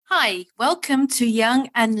Hi, welcome to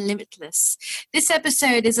Young and Limitless. This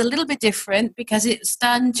episode is a little bit different because it's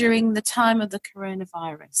done during the time of the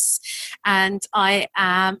coronavirus. And I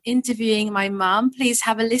am interviewing my mum. Please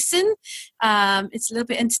have a listen. It's a little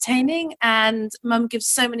bit entertaining, and mum gives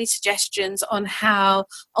so many suggestions on how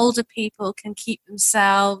older people can keep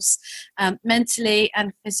themselves mentally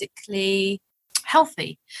and physically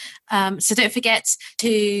healthy. So don't forget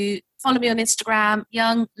to follow me on Instagram,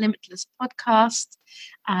 Young Limitless Podcast.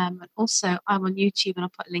 And also, I'm on YouTube, and I'll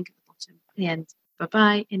put a link at the bottom at the end.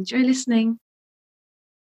 Bye-bye. Enjoy listening.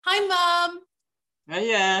 Hi, Mum.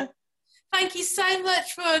 Yeah. Thank you so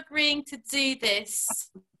much for agreeing to do this.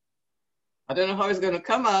 I don't know how it's going to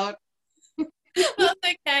come out. That's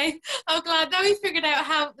okay. I'm glad. Now we figured out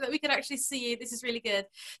how that we can actually see you. This is really good.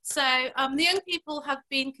 So the young people have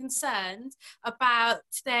been concerned about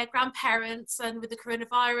their grandparents and with the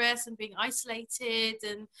coronavirus and being isolated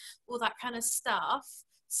and all that kind of stuff.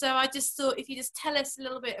 So I just thought if you just tell us a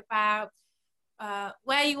little bit about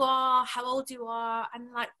where you are, how old you are,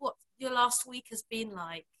 and like what your last week has been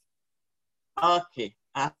like. Okay.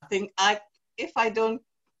 I think if I don't,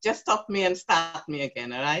 just stop me and start me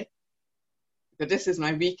again, all right? Because this is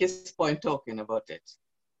my weakest point talking about it.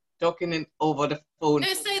 Talking over the phone.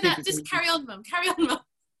 Don't say that. Just carry on, Mum. Carry on, Mum.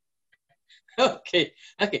 Okay.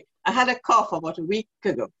 I had a cough about a week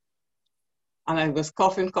ago. And I was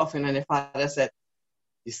coughing, and the father said,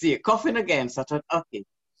 you see, you're coughing again. So I thought, okay,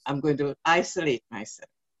 I'm going to isolate myself.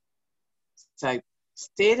 So I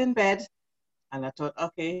stayed in bed, and I thought,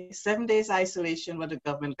 okay, 7 days isolation, what the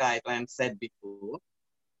government guidelines said before.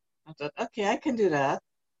 I thought, okay, I can do that.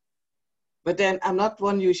 But then I'm not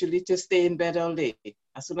one usually to stay in bed all day.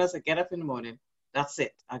 As soon as I get up in the morning, that's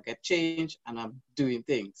it. I get changed and I'm doing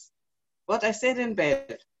things. But I stayed in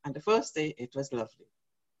bed, and the first day, it was lovely.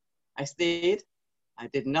 I stayed, I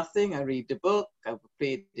did nothing. I read the book, I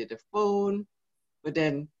played the phone. But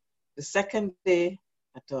then the second day,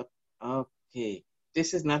 I thought, okay,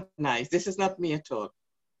 this is not nice. This is not me at all.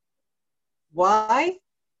 Why?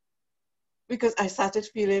 Because I started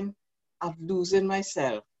feeling I'm losing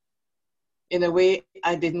myself in a way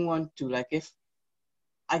I didn't want to. Like if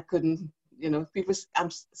I couldn't, people, I'm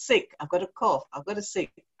sick, I've got a cough, I've got a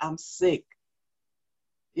sick, I'm sick.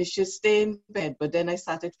 You should stay in bed. But then I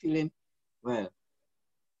started feeling, well,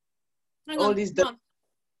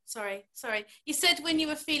 Sorry. You said when you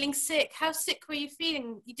were feeling sick. How sick were you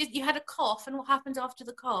feeling? You had a cough, and what happened after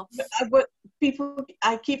the cough?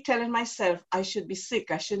 I keep telling myself I should be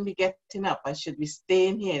sick. I shouldn't be getting up. I should be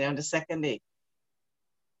staying here on the second day.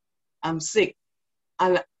 I'm sick.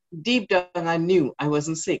 And deep down, I knew I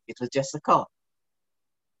wasn't sick. It was just a cough.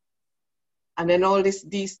 And then all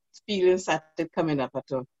these feelings started coming up. I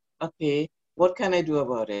thought, okay, what can I do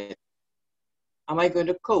about it? Am I going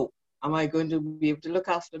to cope? Am I going to be able to look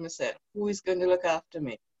after myself? Who is going to look after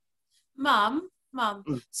me? Mum.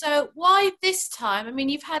 So why this time? I mean,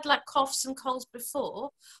 you've had like coughs and colds before.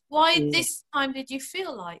 Why this time did you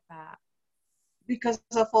feel like that? Because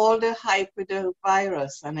of all the hype with the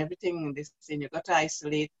virus and everything, this thing, you got to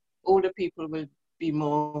isolate. Older people will be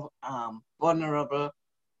more vulnerable,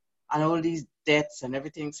 and all these deaths and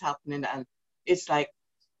everything's happening, and it's like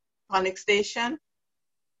panic station.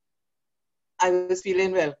 I was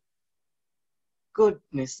feeling, well,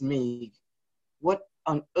 goodness me, what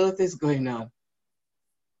on earth is going on?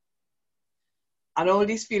 And all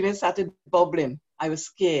these feelings started bubbling. I was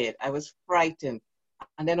scared, I was frightened,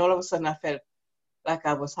 and then all of a sudden I felt like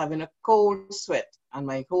I was having a cold sweat, and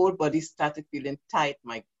my whole body started feeling tight.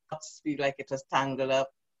 My guts feel like it was tangled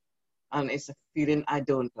up, and it's a feeling I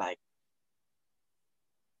don't like.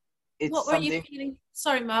 What were you feeling?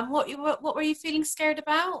 Sorry, Mum. What were you feeling scared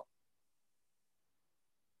about?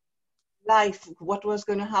 Life. What was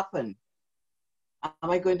going to happen?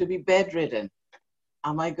 Am I going to be bedridden?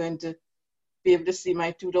 Am I going to be able to see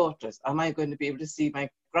my two daughters? Am I going to be able to see my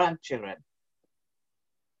grandchildren?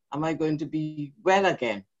 Am I going to be well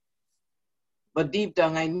again? But deep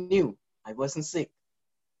down, I knew I wasn't sick.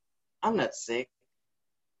 I'm not sick.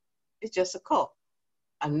 It's just a cough.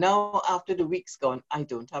 And now, after the week's gone, I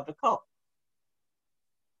don't have the cough.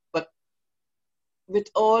 But with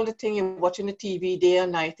all the thing, you're watching the TV day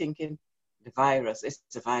and night thinking, the virus, it's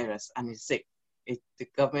a virus, and it's sick. The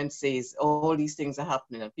government says all these things are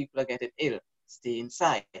happening and people are getting ill. Stay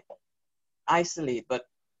inside. Isolate. But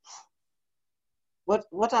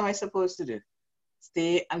what am I supposed to do?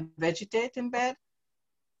 Stay and vegetate in bed?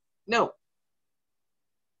 No.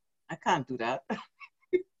 I can't do that.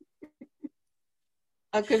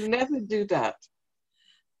 I could never do that.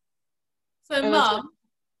 So, Mum,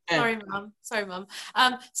 Sorry, Mum. Sorry, Mum.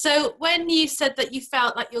 So when you said that you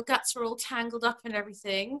felt like your guts were all tangled up and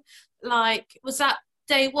everything, like, was that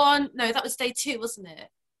day one? No, that was day two, wasn't it?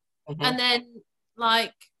 Mm-hmm. And then,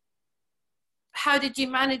 like, how did you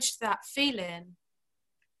manage that feeling?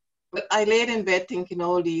 But I laid in bed thinking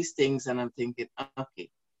all these things, and I'm thinking, okay,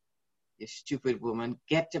 you stupid woman,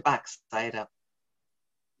 get your backside up.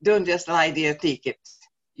 Don't just lie there, take it.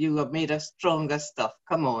 You have made us stronger stuff.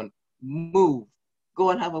 Come on, move.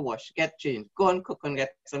 Go and have a wash, get changed. Go and cook and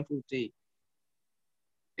get some food to eat.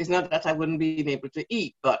 It's not that I wouldn't be able to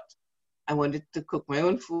eat, but I wanted to cook my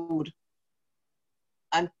own food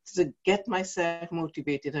and to get myself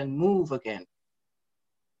motivated and move again.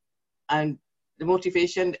 And the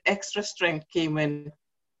motivation, the extra strength came when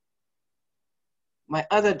my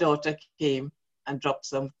other daughter came and dropped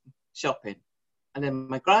some shopping. And then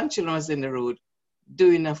my grandchildren was in the road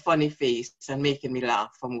doing a funny face and making me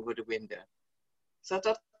laugh from over the window. So I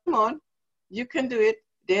thought, come on, you can do it.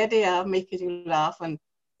 There they are making you laugh, and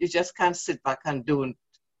you just can't sit back and don't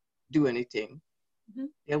do anything. Mm-hmm.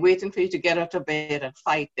 They're waiting for you to get out of bed and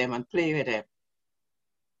fight them and play with them.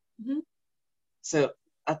 Mm-hmm. So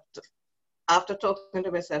after talking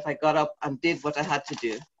to myself, I got up and did what I had to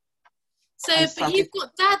do. So, but you've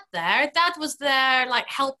got Dad there. Dad was there, like,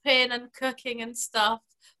 helping and cooking and stuff.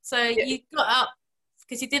 So yeah. You got up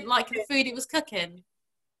because you didn't like the food he was cooking.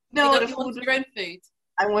 No, you wanted your own food.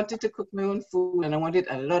 I wanted to cook my own food, and I wanted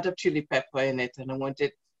a lot of chili pepper in it, and I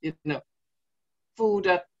wanted, food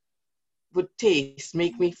that would taste,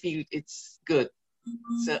 make me feel it's good.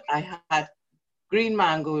 Mm-hmm. So I had green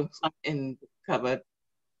mango in the cupboard.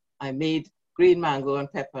 I made green mango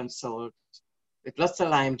and pepper and salt with lots of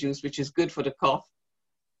lime juice, which is good for the cough.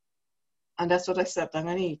 And that's what I sat down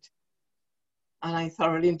and eat. And I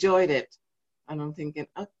thoroughly enjoyed it. And I'm thinking,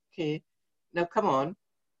 okay, now come on.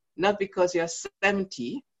 Not because you're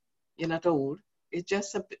 70, you're not old. It's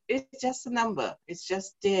just a number. It's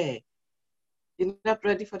just there. You're not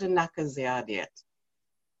ready for the knackers they are yet.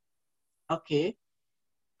 Okay,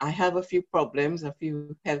 I have a few problems, a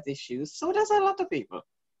few health issues. So does a lot of people.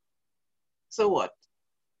 So what?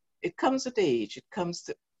 It comes with age. It comes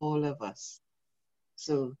to all of us.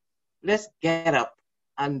 So let's get up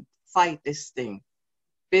and fight this thing.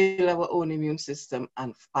 Build our own immune system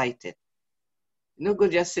and fight it. No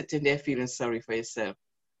good just sitting there feeling sorry for yourself.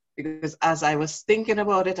 Because as I was thinking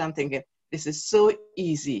about it, I'm thinking, this is so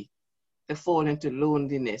easy to fall into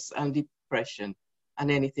loneliness and depression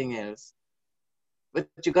and anything else. But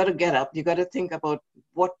you got to get up. You got to think about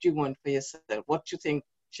what you want for yourself, what you think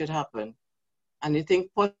should happen. And you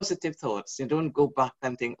think positive thoughts. You don't go back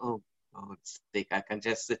and think, oh, God's sake, I can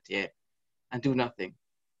just sit here and do nothing.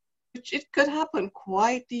 Which it could happen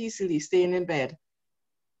quite easily, staying in bed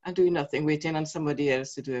and doing nothing, waiting on somebody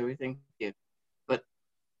else to do everything here. But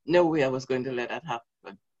no way I was going to let that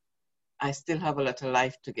happen. I still have a lot of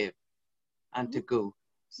life to give and to go.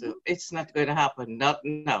 So it's not going to happen, not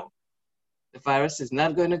now. The virus is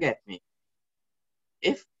not going to get me.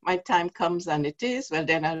 If my time comes and it is, well,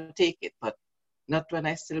 then I'll take it. But not when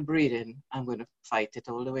I'm still breathing. I'm going to fight it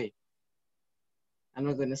all the way. I'm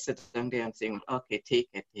not going to sit down there and say, okay, take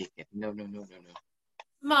it. No.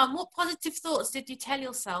 Mum, what positive thoughts did you tell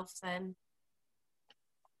yourself then?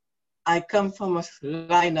 I come from a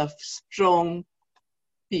line of strong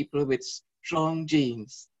people with strong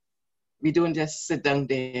genes. We don't just sit down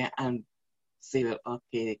there and say, well,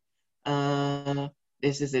 okay,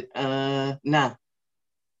 this is it. Nah.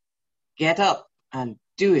 Get up and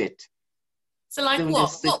do it. So like don't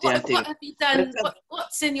what? What have you done?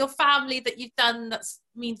 What's in your family that you've done that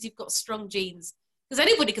means you've got strong genes? Because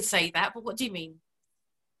anybody could say that, but what do you mean?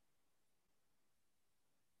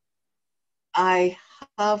 I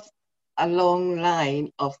have a long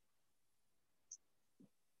line of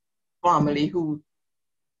family who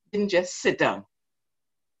didn't just sit down.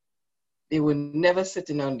 They were never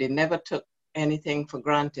sitting down. They never took anything for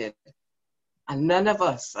granted. And none of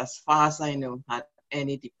us, as far as I know, had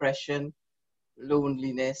any depression,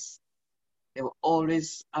 loneliness. They were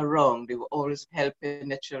always around. They were always helping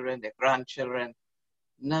their children, their grandchildren.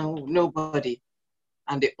 No, nobody.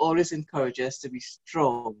 And they always encourage us to be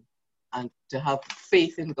strong and to have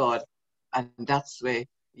faith in God. And that's where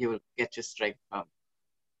you will get your strength from.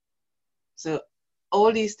 So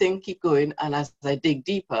all these things keep going. And as I dig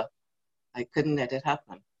deeper, I couldn't let it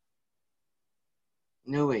happen.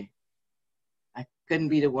 No way. I couldn't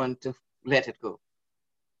be the one to let it go.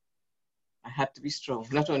 I had to be strong,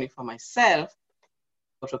 not only for myself,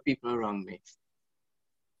 but for people around me.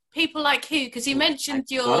 People like who? Because you mentioned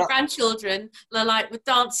your grandchildren, like with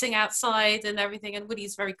dancing outside and everything, and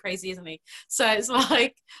Woody's very crazy, isn't he? So it's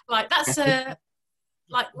like that's a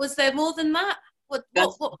Like, was there more than that? What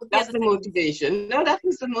were the That's other the things? motivation. No, that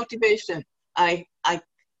was the motivation. I'm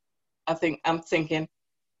thinking,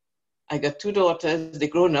 I got two daughters, they're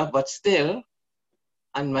grown up, but still,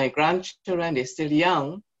 and my grandchildren, they're still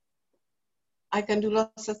young. I can do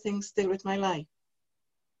lots of things still with my life.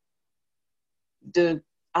 The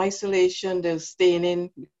isolation, the staying in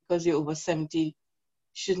because you're over 70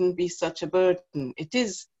 shouldn't be such a burden. It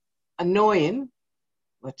is annoying,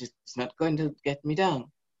 but it's not going to get me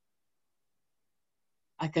down.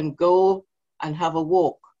 I can go and have a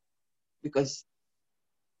walk because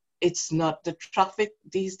it's not, the traffic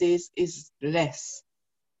these days is less.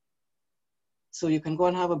 So you can go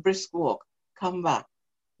and have a brisk walk, come back,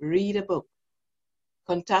 read a book,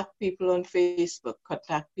 contact people on Facebook,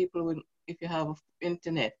 contact people if you have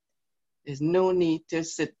internet. There's no need to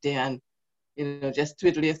sit there and, just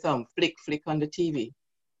twiddle your thumb, flick on the TV.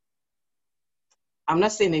 I'm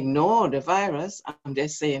not saying ignore the virus. I'm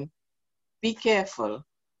just saying be careful.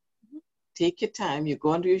 Take your time. You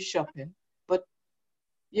go and do your shopping, but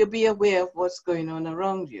you'll be aware of what's going on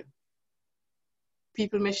around you.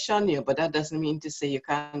 People may shun you, but that doesn't mean to say you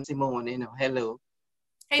can't say morning or hello.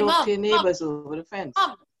 Hey, Talk Mum, to your neighbors over the fence.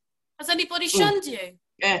 Mum, has anybody shunned you?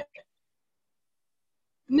 Yeah.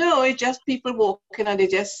 No, it's just people walking and they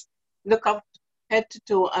just look up head to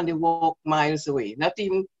toe and they walk miles away. Not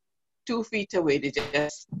even 2 feet away. They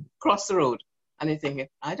just cross the road and they're thinking,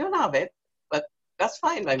 I don't have it, but that's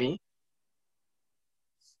fine by me.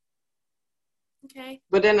 Okay.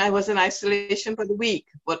 But then I was in isolation for the week,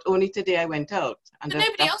 but only today I went out. And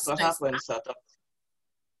nobody else that's what knows happened, that. sort of.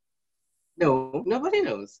 No, nobody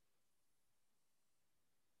knows.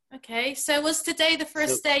 Okay, so was today the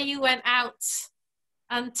first day you went out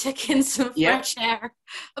and took in some fresh air?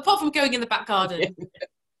 Apart from going in the back garden.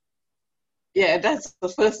 Yeah, that's the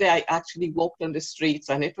first day I actually walked on the streets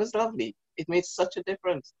and it was lovely. It made such a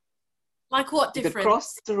difference. Like what difference? You could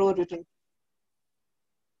cross the road with it.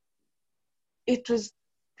 It was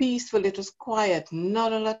peaceful, it was quiet,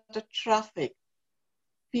 not a lot of traffic.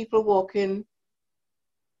 People walking,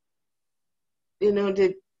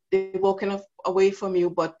 they're walking away from you,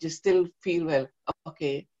 but you still feel, well,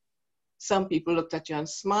 okay. Some people looked at you and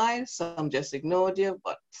smiled, some just ignored you,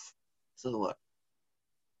 but so what?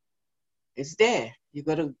 It's there. You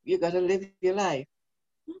gotta live your life.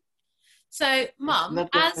 So, Mum,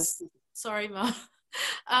 sorry, Mum.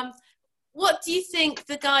 What do you think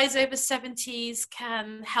the guys over 70s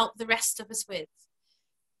can help the rest of us with?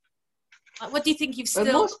 What do you think you've still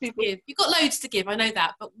got to give? You've got loads to give, I know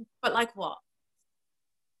that, but like what?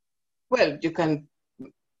 Well, you can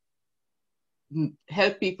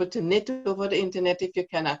help people to knit over the internet if you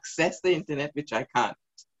can access the internet, which I can't.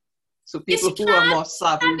 So people who are more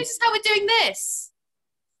savvy. This is how we're doing this.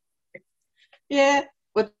 Yeah,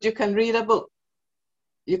 but you can read a book.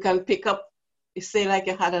 You can pick up, say like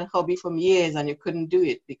you had a hobby from years and you couldn't do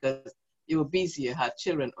it because you were busy, you had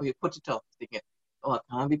children, or you put it off thinking, oh, I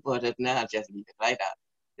can't be bothered now, I'll just leave it like that.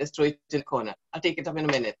 Just throw it in the corner. I'll take it up in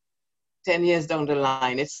a minute. 10 years down the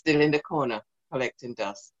line, it's still in the corner collecting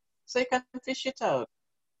dust. So you can fish it out.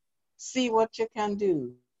 See what you can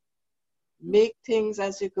do. Make things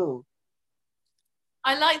as you go.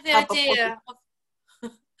 I like the idea of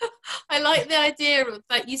I like the idea of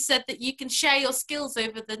that you said that you can share your skills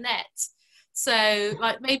over the net. So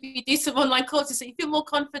like maybe you do some online courses so you feel more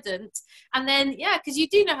confident. And then, yeah, because you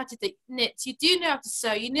do know how to knit, you do know how to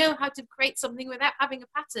sew, you know how to create something without having a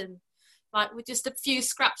pattern, like with just a few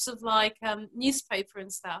scraps of like newspaper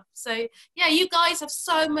and stuff. So yeah, you guys have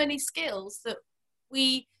so many skills that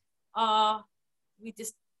we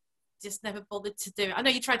just never bothered to do it. I know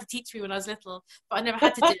you tried to teach me when I was little, but I never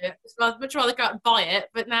had to do it. I'd much rather go out and buy it.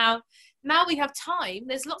 But now we have time.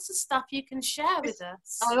 There's lots of stuff you can share with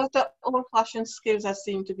us. A lot of old-fashioned skills that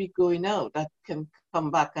seem to be going out that can come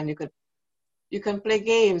back, and you can play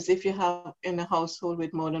games if you have in a household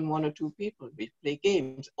with more than 1 or 2 people. We play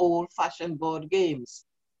games, old-fashioned board games,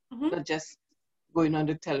 not just going on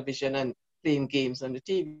the television and playing games on the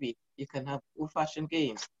TV. You can have old-fashioned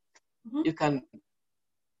games. You can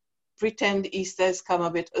pretend Easter's come a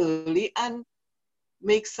bit early and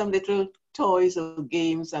make some little toys or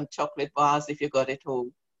games and chocolate bars if you got it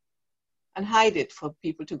home and hide it for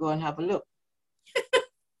people to go and have a look.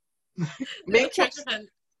 make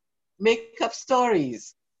up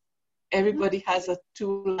stories. Everybody has a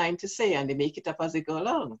 2-line to say and they make it up as they go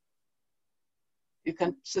along. You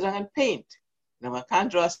can sit down and paint. Now I can't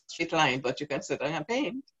draw a straight line, but you can sit down and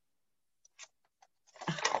paint.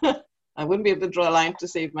 I wouldn't be able to draw a line to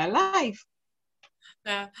save my life.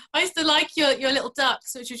 No, I used to like your little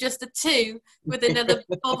ducks, which was just a 2 with another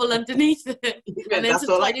bobble underneath it, and then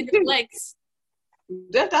some tiny little legs.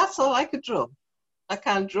 That's all I could draw. I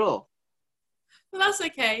can't draw. Well, that's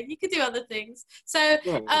okay. You could do other things. So,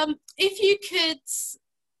 Right. if you could,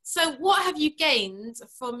 so what have you gained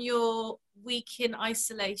from your week in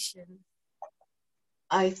isolation?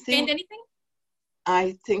 I Gained think anything?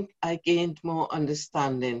 I think I gained more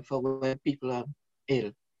understanding for when people are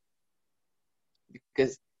ill,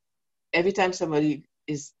 because every time somebody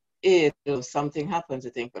is ill or something happens, I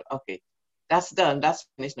think, well, okay, that's done, that's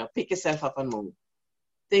finished now. Pick yourself up and move.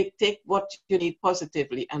 Take what you need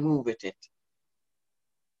positively and move with it.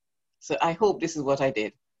 So I hope this is what I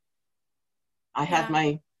did. I had Yeah.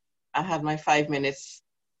 my I had my 5 minutes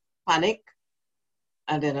panic,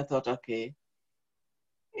 and then I thought, okay,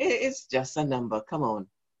 it's just a number. Come on,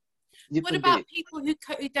 you What can do about it. people who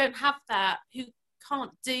don't have that, who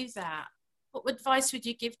can't do that? What advice would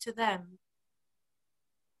you give to them?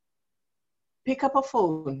 Pick up a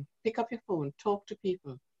phone. Pick up your phone. Talk to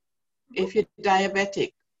people. Mhm. If you're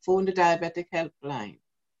diabetic, phone the diabetic helpline.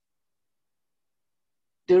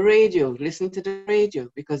 The radio, listen to the radio,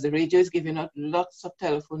 because the radio is giving out lots of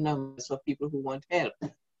telephone numbers for people who want help,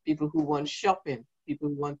 people who want shopping, people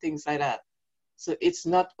who want things like that. So it's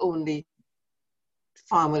not only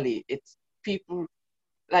family, it's people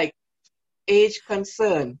like Age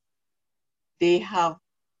Concern. They have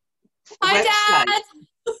Hi, websites. Dad.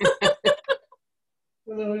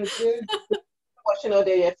 Watching all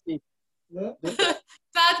day yesterday.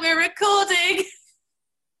 Dad, we're recording.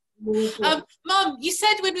 Mum, you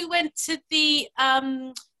said when we went to the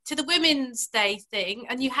Women's Day thing,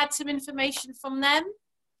 and you had some information from them.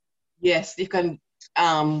 Yes, you can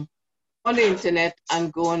on the internet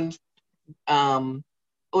and go on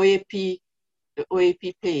OAP, the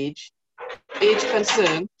OAP page, Age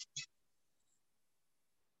Concern,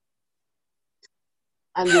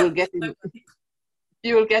 and you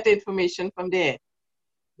will get information from there.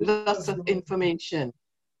 Lots of information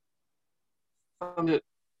from the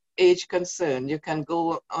Age Concern. You can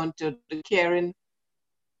go onto the caring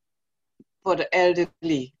for the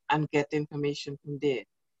elderly and get information from there.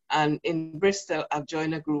 And in Bristol, I've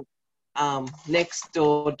joined a group,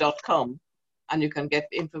 nextdoor.com, and you can get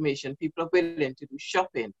information. People are willing to do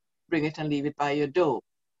shopping, bring it and leave it by your door.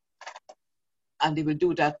 And they will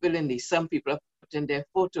do that willingly. Some people are putting their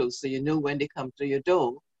photos, so you know when they come to your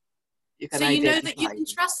door, you can So you know that you identify can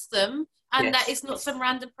them. trust them, and that Yes. it's not some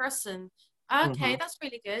random person. Okay, Mm-hmm. that's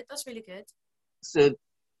really good. That's really good. So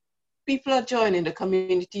people are joining the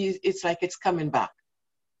community. It's like it's coming back.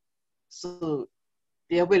 So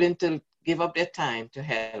they are willing to give up their time to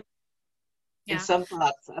help. In Yeah. some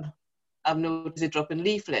parts, I've noticed they dropping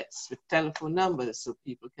leaflets with telephone numbers so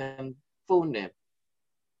people can phone them.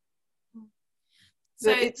 So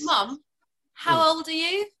So, it's Mum, how old are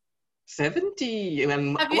you? 70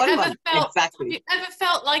 and Have you 1 month, ever felt? Have exactly. you ever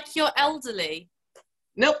felt like you're elderly?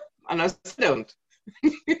 Nope, and I still don't.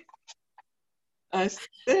 I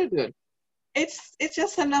still don't. It's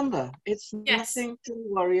just a number. It's Yes. nothing to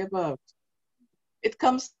worry about. It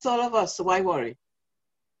comes to all of us, so why worry?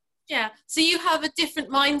 Yeah. So you have a different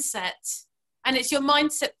mindset, and it's your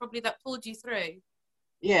mindset probably that pulled you through.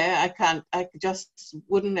 Yeah, I just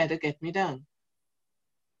wouldn't let it get me down.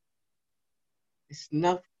 It's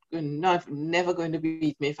never going to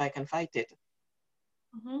beat me if I can fight it.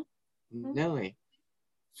 Mm-hmm. No way.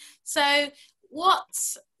 So,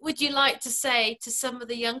 what would you like to say to some of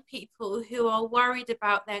the young people who are worried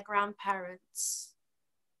about their grandparents?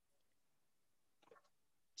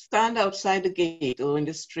 Stand outside the gate or in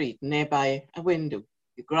the street nearby a window.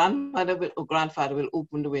 Your grandmother or grandfather will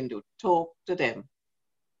open the window. Talk to them.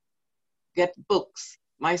 Get books.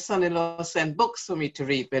 My son-in-law sent books for me to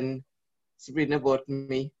read when Sabrina bought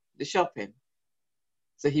me the shopping.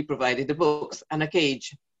 So he provided the books and a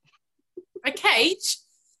cage. A cage?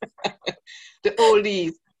 The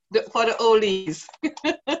oldies, for the oldies.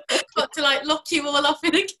 Got to like lock you all up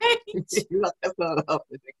in a cage. Lock us all up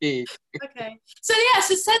in the cage. Okay. So yeah, it's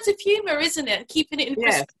a sense of humour, isn't it? Keeping it in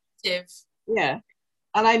Yes, perspective. yeah.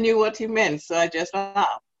 And I knew what he meant, so I just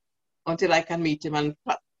laughed until I can meet him and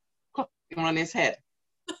clap him on his head.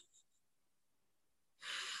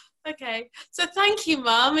 Okay. So thank you,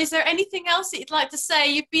 Mum. Is there anything else that you'd like to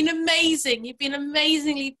say? You've been amazing. You've been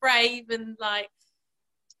amazingly brave and like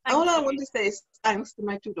All thank I you. want to say is thanks to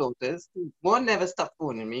my two daughters. One never stopped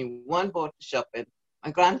phoning me. One bought the shopping.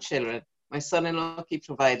 My grandchildren. My son-in-law keeps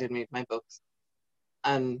providing me with my books.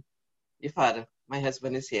 And your father, my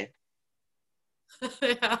husband, is here.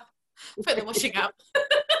 Yeah. Put the washing up.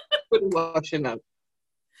 Put the washing up.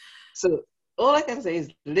 So all I can say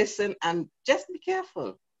is listen and just be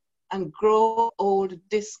careful. And grow old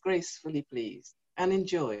disgracefully, please. And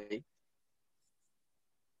enjoy.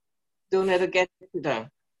 Don't let it get you down.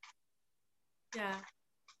 Yeah.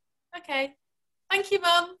 Okay. Thank you,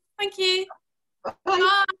 Mum. Thank you. Bye.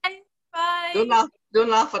 Bye. Bye. Don't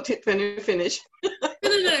laugh at it when you finish.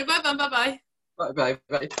 No. Bye, Mum. Bye-bye.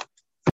 Bye.